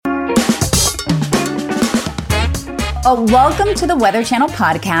Welcome to the Weather Channel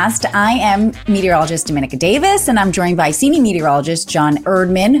podcast. I am meteorologist Dominica Davis, and I'm joined by senior meteorologist John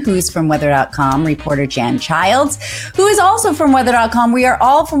Erdman, who's from weather.com, reporter Jan Childs, who is also from weather.com. We are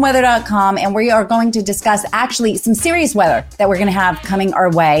all from weather.com, and we are going to discuss actually some serious weather that we're going to have coming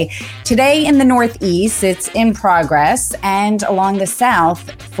our way. Today in the Northeast, it's in progress, and along the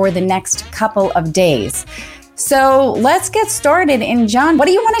South for the next couple of days. So let's get started. And John, what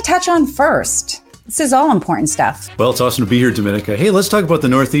do you want to touch on first? This is all important stuff. Well, it's awesome to be here, Dominica. Hey, let's talk about the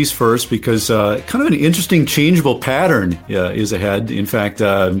Northeast first because kind of an interesting changeable pattern is ahead. In fact,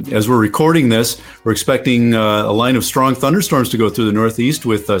 as we're recording this, we're expecting a line of strong thunderstorms to go through the Northeast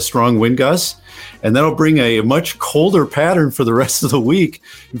with strong wind gusts. And that'll bring a much colder pattern for the rest of the week.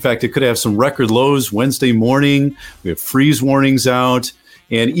 In fact, it could have some record lows Wednesday morning. We have freeze warnings out.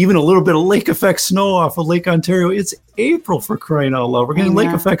 And even a little bit of lake effect snow off of Lake Ontario. It's April, for crying out loud. We're getting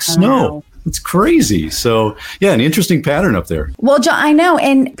lake effect snow. It's crazy. So, yeah, an interesting pattern up there. Well, John, I know.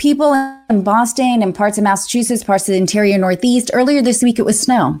 And people in Boston and parts of Massachusetts, parts of the interior Northeast, earlier this week it was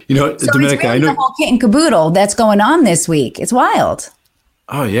snow. You know, so Dominica, I know the whole kit and caboodle that's going on this week. It's wild.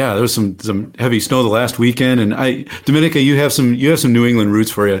 Oh yeah, there was some heavy snow the last weekend, and Dominica, you have some New England roots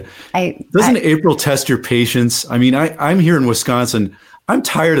for you. Doesn't April test your patience? I mean, I'm here in Wisconsin. I'm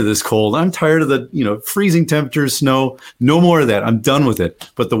tired of this cold. I'm tired of the, freezing temperatures, snow. No more of that. I'm done with it.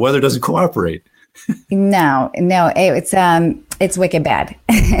 But the weather doesn't cooperate. No, it's wicked bad,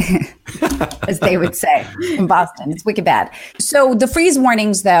 as they would say in Boston. It's wicked bad. So the freeze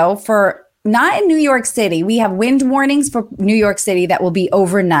warnings, though, for not in New York City, we have wind warnings for New York City that will be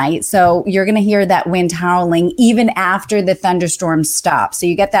overnight. So you're going to hear that wind howling even after the thunderstorms stop. So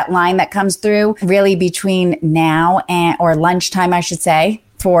you get that line that comes through really between now or lunchtime, I should say,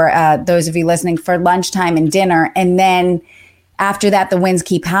 for those of you listening, for lunchtime and dinner. And then after that, the winds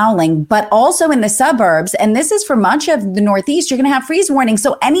keep howling, but also in the suburbs. And this is for much of the Northeast, you're going to have freeze warnings.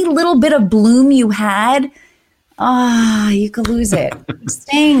 So any little bit of bloom you had, you could lose it. It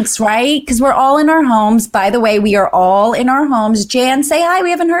stinks, right? Because we're all in our homes. By the way, we are all in our homes. Jan, say hi.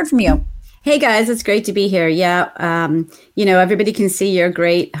 We haven't heard from you. Hey, guys. It's great to be here. Yeah. Everybody can see your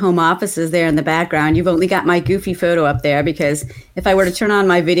great home offices there in the background. You've only got my goofy photo up there because if I were to turn on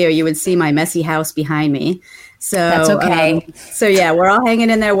my video, you would see my messy house behind me. So that's okay. We're all hanging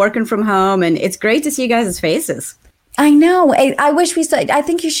in there working from home, and it's great to see you guys' faces. I know. I wish we said. I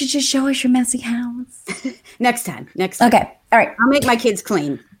think you should just show us your messy house. Next time. Okay. All right. I'll make my kids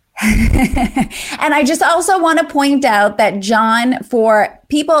clean. And I just also want to point out that John, for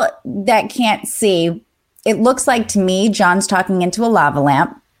people that can't see, it looks like to me, John's talking into a lava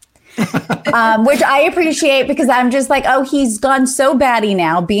lamp, which I appreciate because I'm just like, he's gone so batty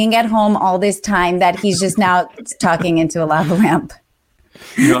now being at home all this time that he's just now talking into a lava lamp.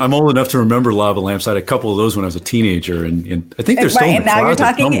 I'm old enough to remember lava lamps. I had a couple of those when I was a teenager, and I think they're still in the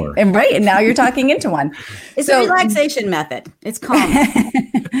closet somewhere. And now you're talking into one. It's a relaxation method. It's calm.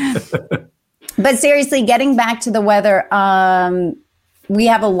 But seriously, getting back to the weather, we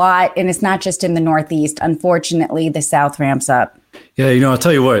have a lot, and it's not just in the Northeast. Unfortunately, the South ramps up. Yeah, I'll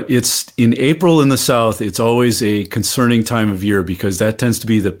tell you what, it's in April in the South, it's always a concerning time of year because that tends to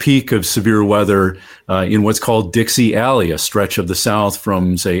be the peak of severe weather in what's called Dixie Alley, a stretch of the South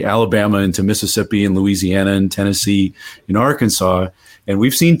from, say, Alabama into Mississippi and Louisiana and Tennessee and Arkansas. And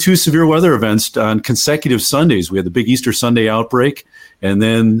we've seen two severe weather events on consecutive Sundays. We had the big Easter Sunday outbreak. And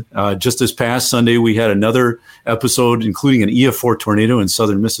then just this past Sunday, we had another episode, including an EF4 tornado in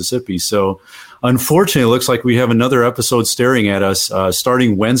southern Mississippi. So unfortunately, it looks like we have another episode staring at us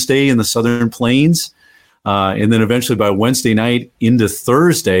starting Wednesday in the Southern Plains. And then eventually by Wednesday night into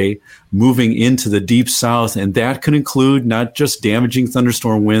Thursday, moving into the deep South. And that could include not just damaging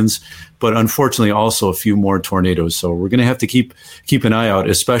thunderstorm winds, but unfortunately also a few more tornadoes. So we're going to have to keep an eye out,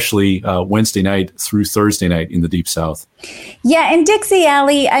 especially Wednesday night through Thursday night in the deep South. Yeah. And Dixie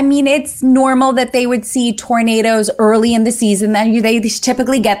Alley, I mean, it's normal that they would see tornadoes early in the season. They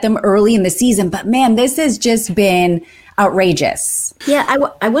typically get them early in the season. But man, this has just been outrageous. Yeah,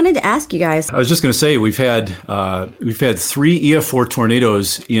 I wanted to ask you guys. I was just going to say we've had 3 EF4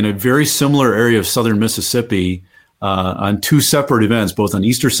 tornadoes in a very similar area of southern Mississippi on 2 separate events, both on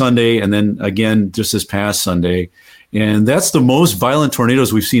Easter Sunday and then again just this past Sunday. And that's the most violent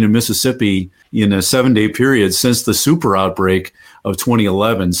tornadoes we've seen in Mississippi in a 7-day period since the super outbreak of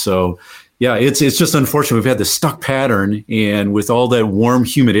 2011. So yeah, it's just unfortunate. We've had this stuck pattern, and with all that warm,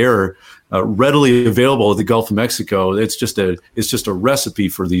 humid air readily available at the Gulf of Mexico, it's just a recipe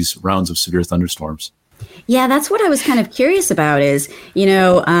for these rounds of severe thunderstorms. Yeah, that's what I was kind of curious about is,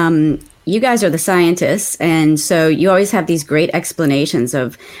 you guys are the scientists, and so you always have these great explanations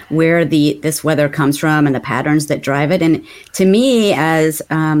of where this weather comes from and the patterns that drive it. And to me, as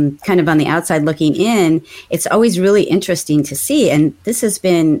kind of on the outside looking in, it's always really interesting to see. And this has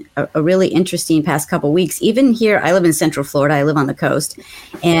been a really interesting past couple of weeks. Even here, I live in Central Florida. I live on the coast,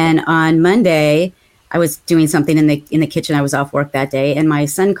 and on Monday, I was doing something in the kitchen. I was off work that day, and my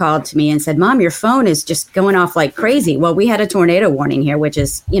son called to me and said, "Mom, your phone is just going off like crazy." Well, we had a tornado warning here, which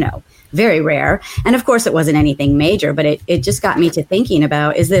is, very rare. And of course, it wasn't anything major, but it just got me to thinking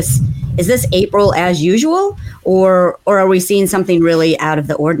about, is this April as usual, or are we seeing something really out of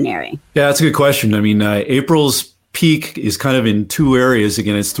the ordinary? Yeah, that's a good question. I mean, April's peak is kind of in two areas.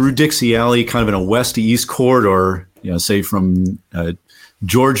 Again, it's through Dixie Alley, kind of in a west to east corridor, say from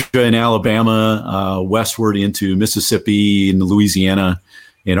Georgia and Alabama westward into Mississippi and Louisiana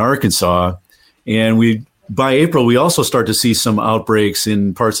and Arkansas. And by April, we also start to see some outbreaks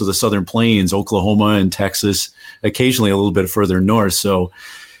in parts of the Southern Plains, Oklahoma and Texas, occasionally a little bit further north. So,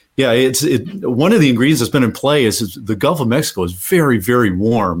 yeah, one of the ingredients that's been in play is the Gulf of Mexico is very, very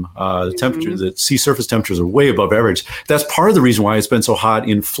warm. The temperature, the sea surface temperatures are way above average. That's part of the reason why it's been so hot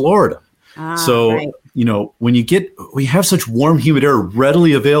in Florida. Right. When we have such warm, humid air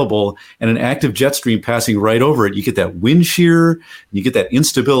readily available and an active jet stream passing right over it, you get that wind shear, you get that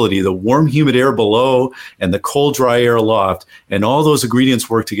instability, the warm, humid air below and the cold, dry air aloft. And all those ingredients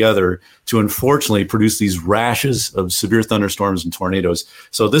work together to unfortunately produce these rashes of severe thunderstorms and tornadoes.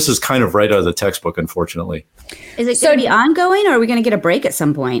 So this is kind of right out of the textbook, unfortunately. Is it going to be ongoing, or are we going to get a break at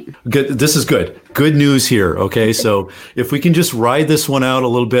some point? Good. This is good. Good news here. Okay. So if we can just ride this one out a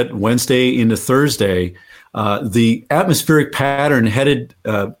little bit, Wednesday into Thursday, the atmospheric pattern headed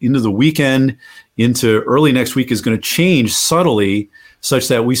into the weekend, into early next week is going to change subtly such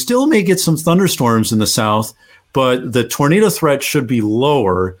that we still may get some thunderstorms in the south, but the tornado threat should be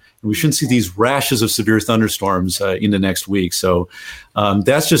lower. We shouldn't see these rashes of severe thunderstorms into next week. So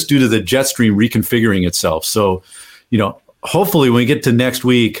that's just due to the jet stream reconfiguring itself. So, hopefully when we get to next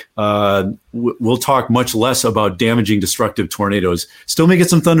week, we'll talk much less about damaging, destructive tornadoes. Still may get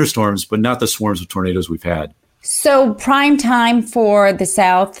some thunderstorms, but not the swarms of tornadoes we've had. So prime time for the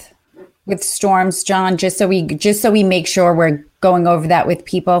South with storms, John, just so we make sure we're going over that with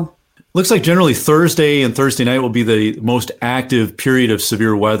people. Looks like generally Thursday and Thursday night will be the most active period of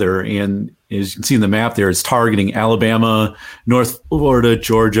severe weather. And as you can see in the map there, it's targeting Alabama, North Florida,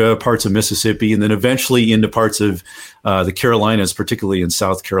 Georgia, parts of Mississippi, and then eventually into parts of the Carolinas, particularly in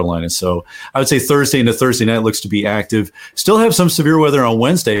South Carolina. So I would say Thursday into Thursday night looks to be active. Still have some severe weather on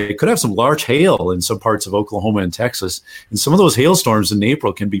Wednesday. Could have some large hail in some parts of Oklahoma and Texas. And some of those hailstorms in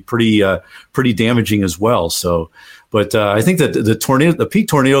April can be pretty damaging as well. So, but I think that the peak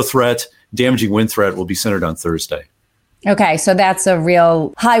tornado threat, damaging wind threat will be centered on Thursday. Okay, so that's a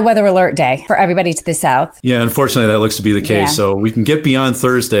real high weather alert day for everybody to the south. Yeah, unfortunately, that looks to be the case. Yeah. So we can get beyond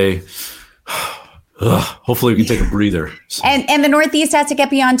Thursday. Hopefully we can take a breather. So. And the Northeast has to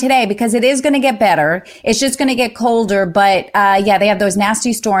get beyond today because it is going to get better. It's just going to get colder. But they have those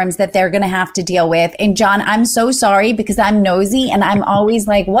nasty storms that they're going to have to deal with. And John, I'm so sorry because I'm nosy and I'm always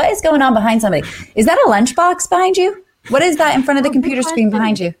like, what is going on behind somebody? Is that a lunchbox behind you? What is that in front of the computer screen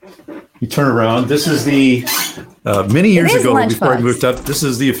behind you? You turn around. This is the many years ago before I moved up. This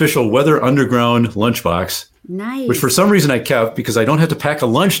is the official Weather Underground lunchbox. Nice. Which for some reason I kept because I don't have to pack a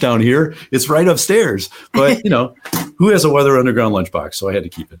lunch down here. It's right upstairs. But, who has a Weather Underground lunchbox? So I had to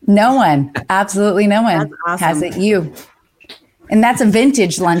keep it. No one. Absolutely no one awesome. Has it. You. And that's a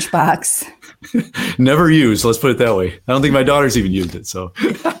vintage lunchbox. Never used. Let's put it that way. I don't think my daughter's even used it. So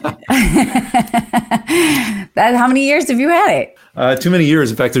how many years have you had it? Too many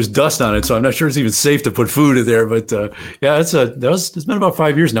years. In fact, there's dust on it, so I'm not sure it's even safe to put food in there. But it's been about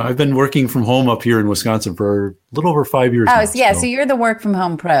 5 years now. I've been working from home up here in Wisconsin for a little over 5 years. Oh, now, so you're the work from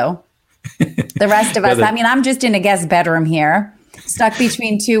home pro. The rest of us, I'm just in a guest bedroom here, stuck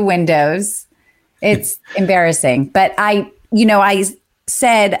between two windows. It's embarrassing. But I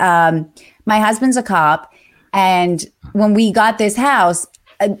said my husband's a cop, and when we got this house,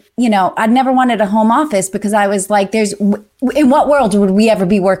 I'd never wanted a home office because I was like, in what world would we ever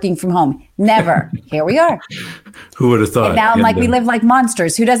be working from home? Never. Here we are. Who would have thought? And now I'm like, we live like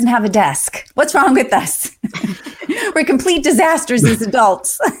monsters. Who doesn't have a desk? What's wrong with us? We're complete disasters as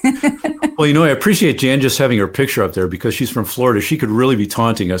adults. Well, I appreciate Jan just having her picture up there because she's from Florida. She could really be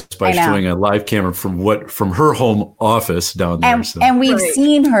taunting us by showing a live camera from her home office down there. And we've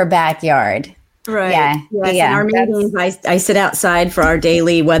seen her backyard. Right. Yeah. Yes. Yeah, In our meetings, I sit outside for our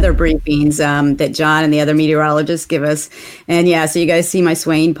daily weather briefings that John and the other meteorologists give us. And yeah, so you guys see my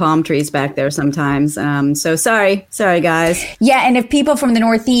swaying palm trees back there sometimes. So sorry, guys. Yeah, and if people from the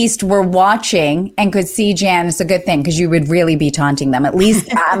Northeast were watching and could see Jan, it's a good thing because you would really be taunting them. At least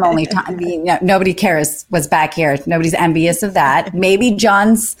I'm only taunting. Nobody cares what's back here. Nobody's envious of that. Maybe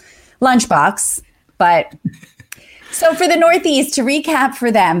John's lunchbox, but... So for the Northeast, to recap for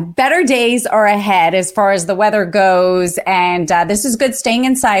them, better days are ahead as far as the weather goes. And this is good staying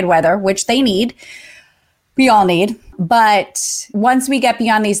inside weather, which they need. We all need. But once we get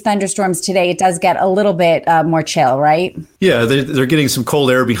beyond these thunderstorms today, it does get a little bit more chill, right? Yeah, they're getting some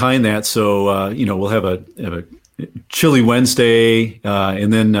cold air behind that. So, we'll have a chilly Wednesday.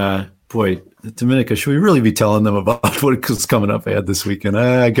 And then, Dominica, should we really be telling them about what's coming up ahead this weekend?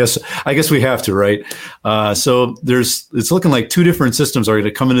 I guess we have to, right? So it's looking like two different systems are going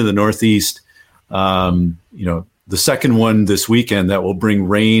to come into the Northeast. The second one this weekend that will bring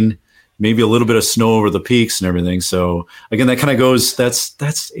rain, maybe a little bit of snow over the peaks and everything. So again, that kind of goes.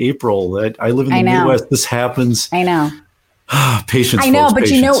 That's April. I live in the Midwest. This happens. I know. Patience. I know, folks, but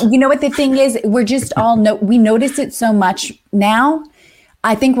patience. you know what the thing is? We're just all we notice it so much now.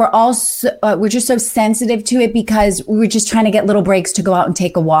 I think we're just so sensitive to it because we were just trying to get little breaks to go out and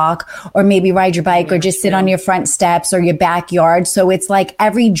take a walk or maybe ride your bike or just sit on your front steps or your backyard. So it's like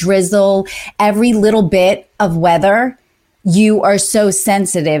every drizzle, every little bit of weather you are so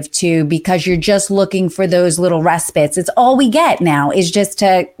sensitive to because you're just looking for those little respites. It's all we get now is just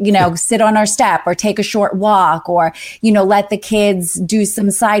to, sit on our step or take a short walk or, let the kids do some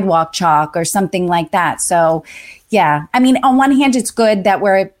sidewalk chalk or something like that. So yeah, I mean, on one hand, it's good that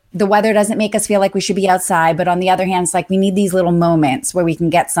the weather doesn't make us feel like we should be outside. But on the other hand, it's like we need these little moments where we can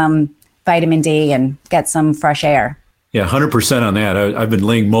get some vitamin D and get some fresh air. Yeah, 100% on that. I've been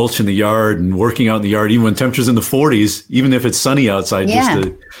laying mulch in the yard and working out in the yard, even when temperatures in the 40s, even if it's sunny outside,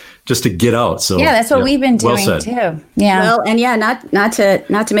 just to get out. So yeah, that's what we've been doing too. Yeah. Well, and not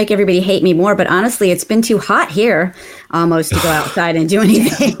to make everybody hate me more, but honestly, it's been too hot here almost to go outside and do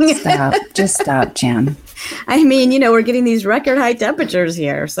anything. Just stop, Jan. I mean, we're getting these record high temperatures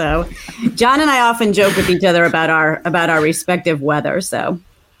here. So John and I often joke with each other about our respective weather. So.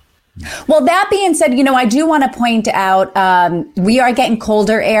 Well, that being said, I do want to point out we are getting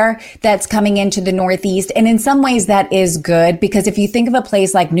colder air that's coming into the Northeast. And in some ways that is good because if you think of a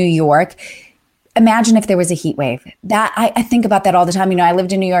place like New York, imagine if there was a heat wave. That I think about that all the time. I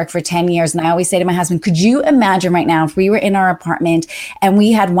lived in New York for 10 years and I always say to my husband, could you imagine right now if we were in our apartment and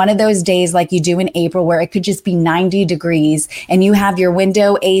we had one of those days like you do in April where it could just be 90 degrees and you have your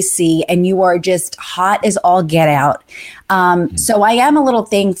window AC and you are just hot as all get out. So I am a little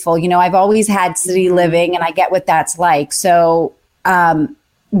thankful. I've always had city living and I get what that's like. So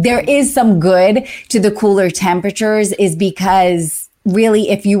there is some good to the cooler temperatures is because really,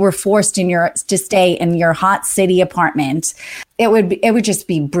 if you were forced to stay in your hot city apartment, it would just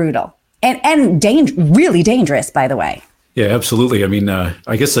be brutal and really dangerous, by the way. Yeah, absolutely. I mean,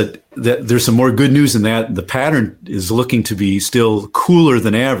 I guess that there's some more good news in that. The pattern is looking to be still cooler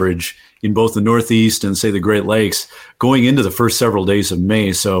than average in both the Northeast and, say, the Great Lakes going into the first several days of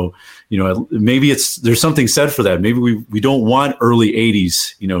May. So, maybe there's something said for that. Maybe we don't want early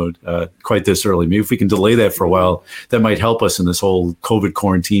 80s, quite this early. Maybe if we can delay that for a while, that might help us in this whole COVID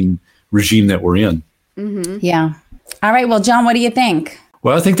quarantine regime that we're in. Mm-hmm. Yeah. All right. Well, John, what do you think?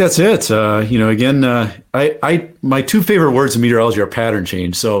 Well, I think that's it. Again, my two favorite words in meteorology are pattern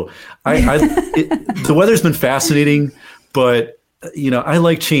change. So the weather's been fascinating, but I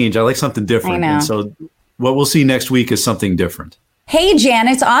like change. I like something different. And so what we'll see next week is something different. Hey, Jan,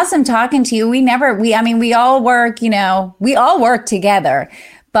 it's awesome talking to you. We all work together,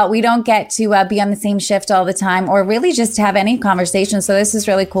 but we don't get to be on the same shift all the time or really just have any conversation. So this is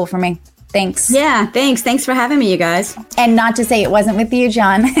really cool for me. Thanks. Yeah, thanks. Thanks for having me, you guys. And not to say it wasn't with you,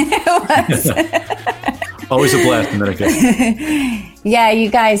 John. It was. Always a blast, Dominica. Yeah, you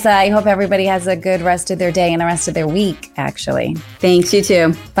guys, I hope everybody has a good rest of their day and the rest of their week, actually. Thanks, you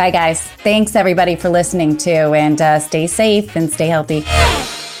too. Bye, guys. Thanks, everybody, for listening, too. And stay safe and stay healthy.